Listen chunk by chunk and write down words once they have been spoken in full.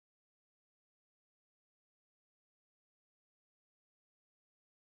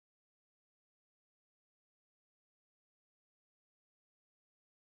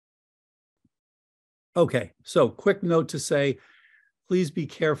Okay, so quick note to say, please be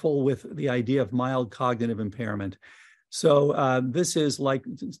careful with the idea of mild cognitive impairment. So this is like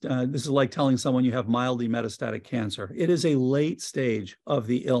telling someone you have mildly metastatic cancer. It is a late stage of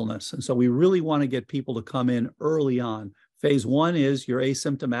the illness, and so we really want to get people to come in early on. Phase one is you're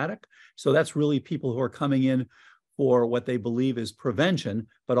asymptomatic, so that's really people who are coming in for what they believe is prevention,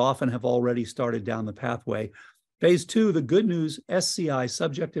 but often have already started down the pathway. Phase two, the good news, SCI,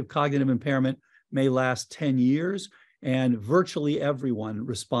 subjective cognitive impairment, may last 10 years, and virtually everyone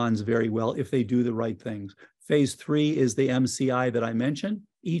responds very well if they do the right things. Phase three is the MCI that I mentioned.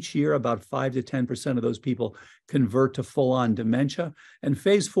 Each year, about 5 to 10% of those people convert to full-on dementia. And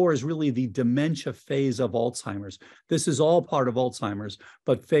phase four is really the dementia phase of Alzheimer's. This is all part of Alzheimer's,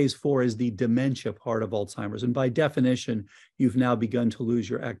 but phase four is the dementia part of Alzheimer's. And by definition, you've now begun to lose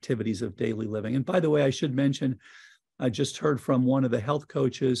your activities of daily living. And by the way, I should mention, I just heard from one of the health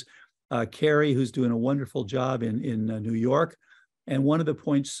coaches, Carrie, who's doing a wonderful job in New York. And one of the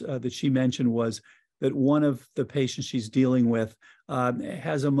points that she mentioned was that one of the patients she's dealing with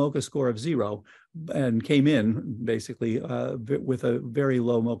has a MoCA score of 0 and came in basically with a very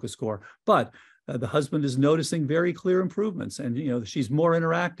low MoCA score. But the husband is noticing very clear improvements, and she's more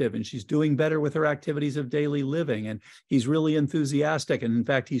interactive and she's doing better with her activities of daily living, and he's really enthusiastic, and in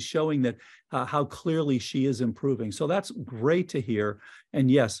fact he's showing that how clearly she is improving. So that's great to hear. And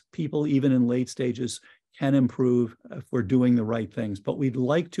yes, people even in late stages can improve if we're doing the right things. But we'd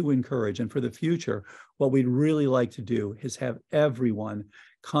like to encourage, and for the future, what we'd really like to do is have everyone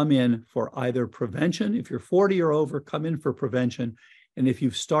come in for either prevention. If you're 40 or over, come in for prevention. And if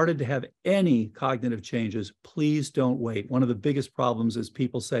you've started to have any cognitive changes, please don't wait. One of the biggest problems is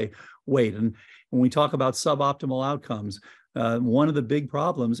people say, wait. And when we talk about suboptimal outcomes, one of the big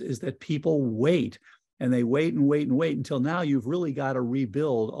problems is that people wait. And they wait and wait and wait until now you've really got to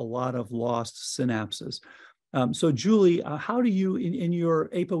rebuild a lot of lost synapses. So Julie, how do you, in your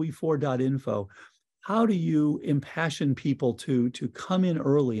apoe4.info, how do you impassion people to come in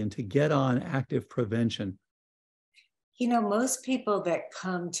early and to get on active prevention? Most people that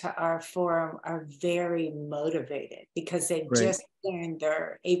come to our forum are very motivated because they've Great. just learned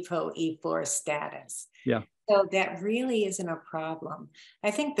their ApoE4 status. Yeah. So that really isn't a problem.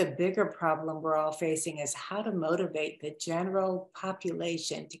 I think the bigger problem we're all facing is how to motivate the general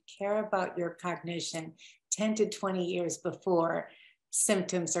population to care about your cognition 10 to 20 years before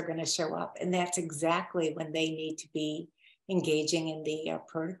symptoms are going to show up. And that's exactly when they need to be engaging in the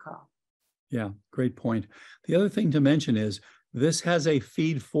protocol. Yeah, great point. The other thing to mention is this has a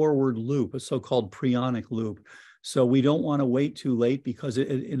feed-forward loop, a so-called prionic loop. So we don't want to wait too late because,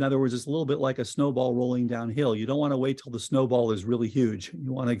 in other words, it's a little bit like a snowball rolling downhill. You don't want to wait till the snowball is really huge.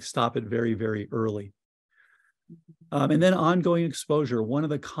 You want to stop it very, very early. And then ongoing exposure. One of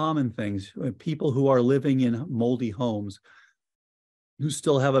the common things, people who are living in moldy homes who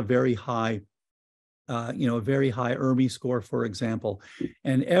still have a very high ERMI score, for example.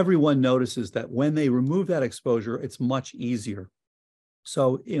 And everyone notices that when they remove that exposure, it's much easier.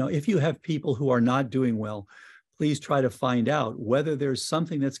 So, if you have people who are not doing well, please try to find out whether there's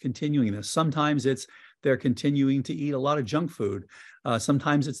something that's continuing this. Sometimes it's they're continuing to eat a lot of junk food.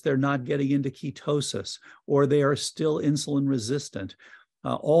 Sometimes it's they're not getting into ketosis, or they are still insulin resistant.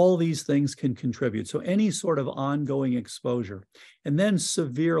 All these things can contribute. So any sort of ongoing exposure, and then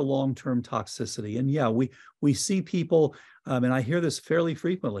severe long-term toxicity. And yeah, we see people, and I hear this fairly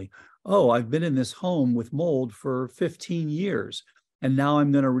frequently. Oh, I've been in this home with mold for 15 years, and now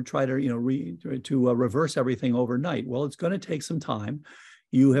I'm going to try to reverse everything overnight. Well, it's going to take some time.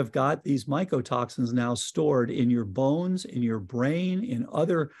 You have got these mycotoxins now stored in your bones, in your brain, in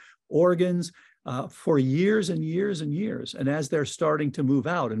other organs, for years and years and years. And as they're starting to move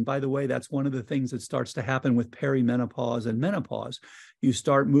out, and by the way, that's one of the things that starts to happen with perimenopause and menopause, you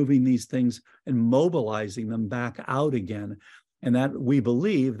start moving these things and mobilizing them back out again. And that, we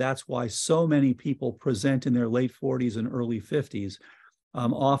believe, that's why so many people present in their late 40s and early 50s,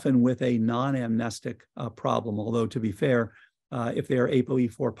 often with a non-amnestic problem. Although, to be fair, if they are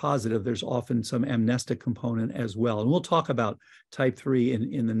ApoE4 positive, there's often some amnestic component as well. And we'll talk about type 3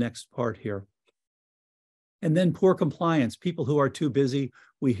 in the next part here. And then poor compliance, people who are too busy.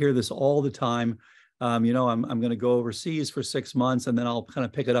 We hear this all the time. I'm going to go overseas for 6 months, and then I'll kind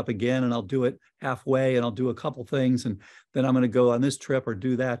of pick it up again, and I'll do it halfway, and I'll do a couple things, and then I'm going to go on this trip or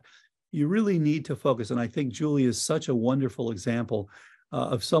do that. You really need to focus. And I think Julie is such a wonderful example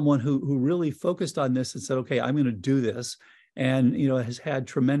of someone who really focused on this and said, okay, I'm going to do this. And, has had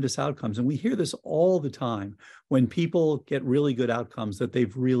tremendous outcomes. And we hear this all the time when people get really good outcomes, that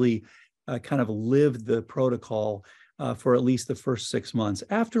they've really kind of lived the protocol for at least the first 6 months.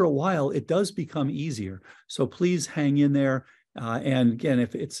 After a while, it does become easier. So please hang in there. And again,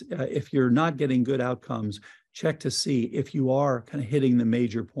 if you're not getting good outcomes, check to see if you are kind of hitting the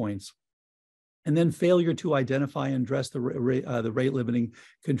major points. And then failure to identify and address the rate-limiting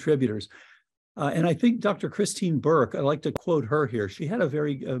contributors. And I think Dr. Christine Burke, I'd like to quote her here. She had a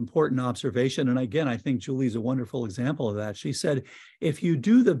very important observation. And again, I think Julie's a wonderful example of that. She said, if you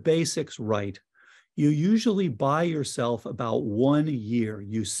do the basics right, you usually buy yourself about 1 year.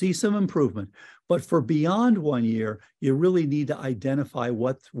 You see some improvement, but for beyond 1 year, you really need to identify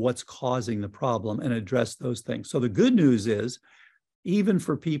what's causing the problem and address those things. So the good news is, even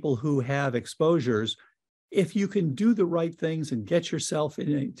for people who have exposures, if you can do the right things and get yourself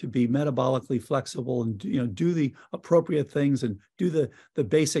to be metabolically flexible and do the appropriate things and do the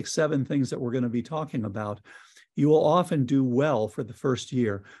basic 7 things that we're going to be talking about, you will often do well for the first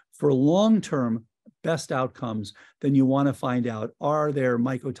year. For long-term best outcomes, then you want to find out, are there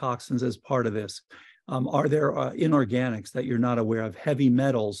mycotoxins as part of this? Are there inorganics that you're not aware of, heavy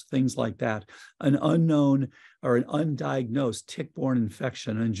metals, things like that, an unknown or an undiagnosed tick-borne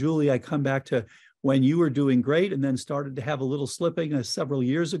infection? And Julie, I come back to when you were doing great and then started to have a little slipping several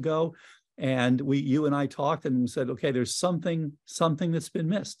years ago. And you and I talked and said, okay, there's something that's been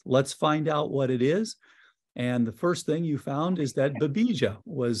missed. Let's find out what it is. And the first thing you found is that Babesia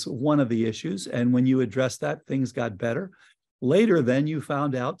was one of the issues. And when you addressed that, things got better. Later, then you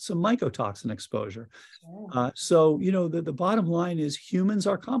found out some mycotoxin exposure. So, the bottom line is humans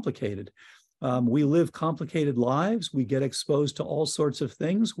are complicated. We live complicated lives. We get exposed to all sorts of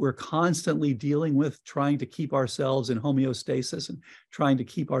things. We're constantly dealing with trying to keep ourselves in homeostasis and trying to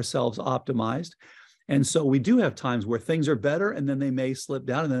keep ourselves optimized. And so we do have times where things are better and then they may slip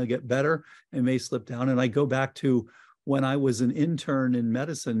down, and then they get better and may slip down. And I go back to when I was an intern in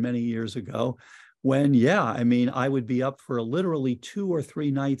medicine many years ago, when, I would be up for literally 2 or 3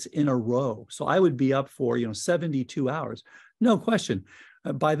 nights in a row. So I would be up for, 72 hours, no question.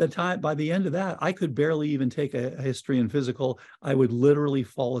 By the end of that, I could barely even take a history and physical. I would literally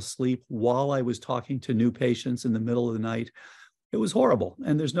fall asleep while I was talking to new patients in the middle of the night. It was horrible.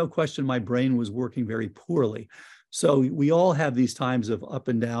 And there's no question my brain was working very poorly. So we all have these times of up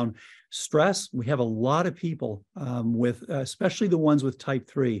and down stress. We have a lot of people with, especially the ones with type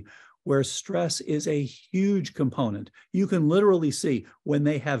 3, where stress is a huge component. You can literally see when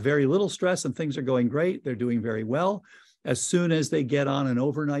they have very little stress and things are going great, they're doing very well. As soon as they get on an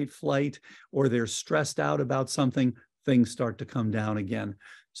overnight flight or they're stressed out about something, things start to come down again.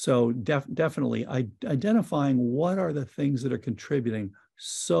 So definitely identifying what are the things that are contributing,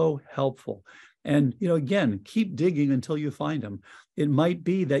 so helpful. And, again, keep digging until you find them. It might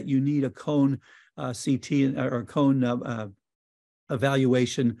be that you need a cone CT or cone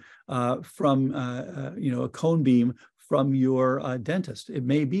evaluation from, a cone beam from your dentist. It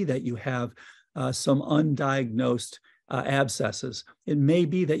may be that you have some undiagnosed abscesses. It may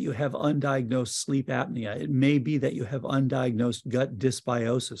be that you have undiagnosed sleep apnea. It may be that you have undiagnosed gut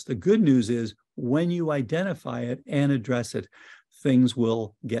dysbiosis. The good news is when you identify it and address it, things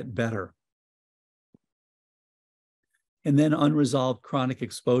will get better. And then unresolved chronic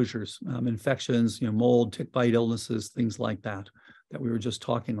exposures, infections, mold, tick bite illnesses, things like that we were just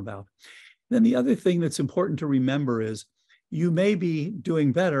talking about. Then the other thing that's important to remember is you may be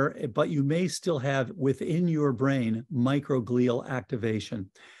doing better, but you may still have within your brain microglial activation.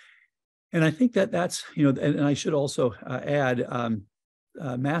 And I think that's, and I should also add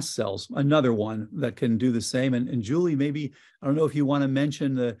mast cells, another one that can do the same. And Julie, maybe, I don't know if you want to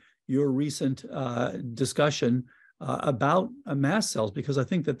mention your recent discussion about mast cells, because I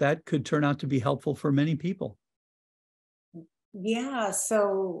think that could turn out to be helpful for many people. Yeah,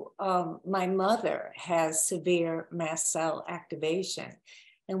 so my mother has severe mast cell activation,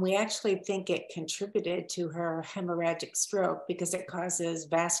 and we actually think it contributed to her hemorrhagic stroke because it causes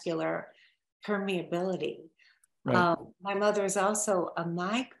vascular permeability. Right. My mother is also a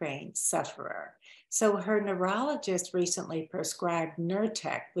migraine sufferer. So her neurologist recently prescribed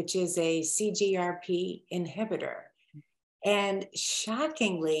Nurtec, which is a CGRP inhibitor. And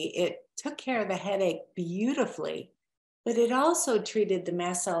shockingly, it took care of the headache beautifully, but it also treated the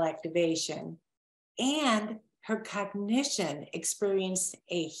mast cell activation, and her cognition experienced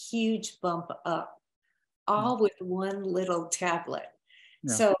a huge bump up, all with one little tablet.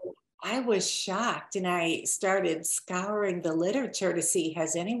 Yeah. So I was shocked, and I started scouring the literature to see,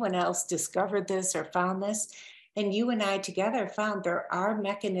 has anyone else discovered this or found this? And you and I together found there are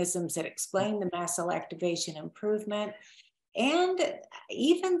mechanisms that explain the mast cell activation improvement and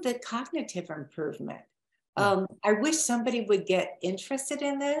even the cognitive improvement. Yeah. I wish somebody would get interested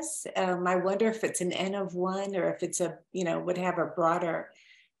in this. I wonder if it's an N of one or if it's a, would have a broader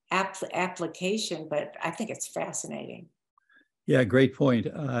application, but I think it's fascinating. Yeah, great point.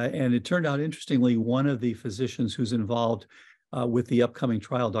 And it turned out, interestingly, one of the physicians who's involved with the upcoming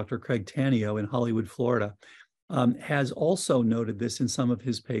trial, Dr. Craig Tanio in Hollywood, Florida, has also noted this in some of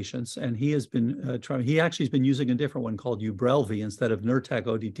his patients. And he has been he actually has been using a different one called Ubrelvy instead of Nurtec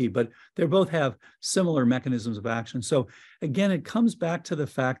ODT, but they both have similar mechanisms of action. So again, it comes back to the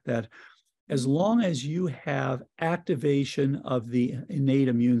fact that as long as you have activation of the innate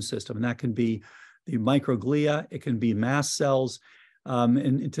immune system, and that can be the microglia, it can be mast cells,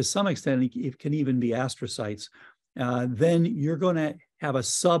 and to some extent, it can even be astrocytes, then you're going to have a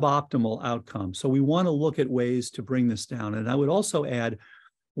suboptimal outcome. So we want to look at ways to bring this down. And I would also add,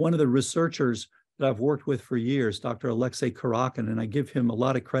 one of the researchers that I've worked with for years, Dr. Alexei Karakin, and I give him a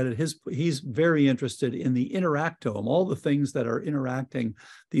lot of credit. He's very interested in the interactome, all the things that are interacting,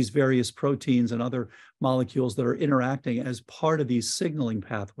 these various proteins and other molecules that are interacting as part of these signaling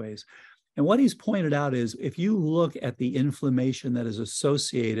pathways. And what he's pointed out is if you look at the inflammation that is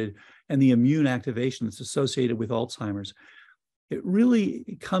associated and the immune activation that's associated with Alzheimer's, it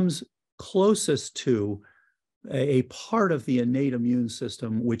really comes closest to a part of the innate immune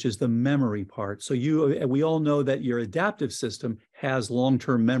system, which is the memory part. So we all know that your adaptive system has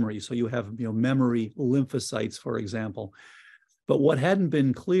long-term memory. So you have memory lymphocytes, for example. But what hadn't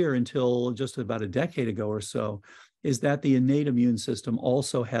been clear until just about a decade ago or so is that the innate immune system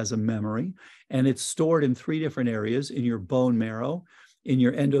also has a memory, and it's stored in 3 different areas: in your bone marrow, in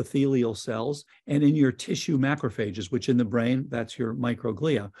your endothelial cells, and in your tissue macrophages, which in the brain, that's your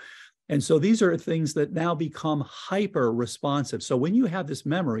microglia. And so these are things that now become hyper responsive. So when you have this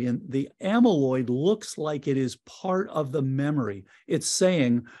memory and the amyloid looks like it is part of the memory, it's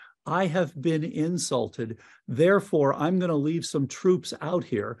saying, I have been insulted, therefore I'm going to leave some troops out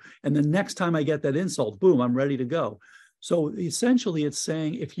here. And the next time I get that insult, boom, I'm ready to go. So essentially it's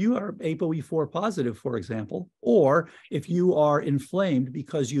saying if you are ApoE4 positive, for example, or if you are inflamed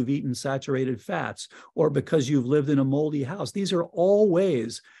because you've eaten saturated fats or because you've lived in a moldy house, these are all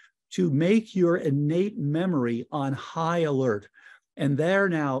ways to make your innate memory on high alert. And there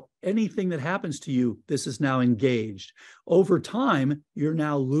now, anything that happens to you, this is now engaged. Over time, you're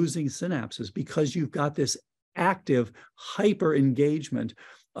now losing synapses because you've got this active hyper engagement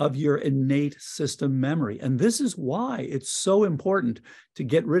of your innate system memory. And this is why it's so important to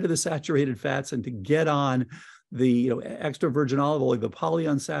get rid of the saturated fats and to get on the extra virgin olive oil, the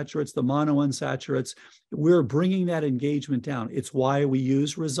polyunsaturates, the monounsaturates. We're bringing that engagement down. It's why we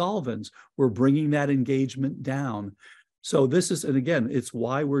use resolvins. We're bringing that engagement down. So this is, and again, it's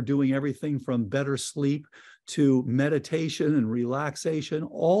why we're doing everything from better sleep to meditation and relaxation.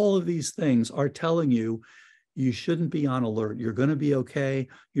 All of these things are telling you you shouldn't be on alert. You're going to be okay.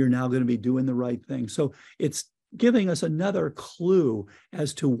 You're now going to be doing the right thing. So it's giving us another clue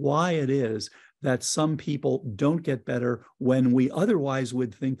as to why it is that some people don't get better when we otherwise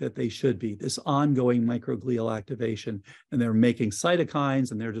would think that they should be. This ongoing microglial activation, and they're making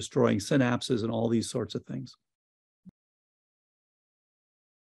cytokines and they're destroying synapses and all these sorts of things.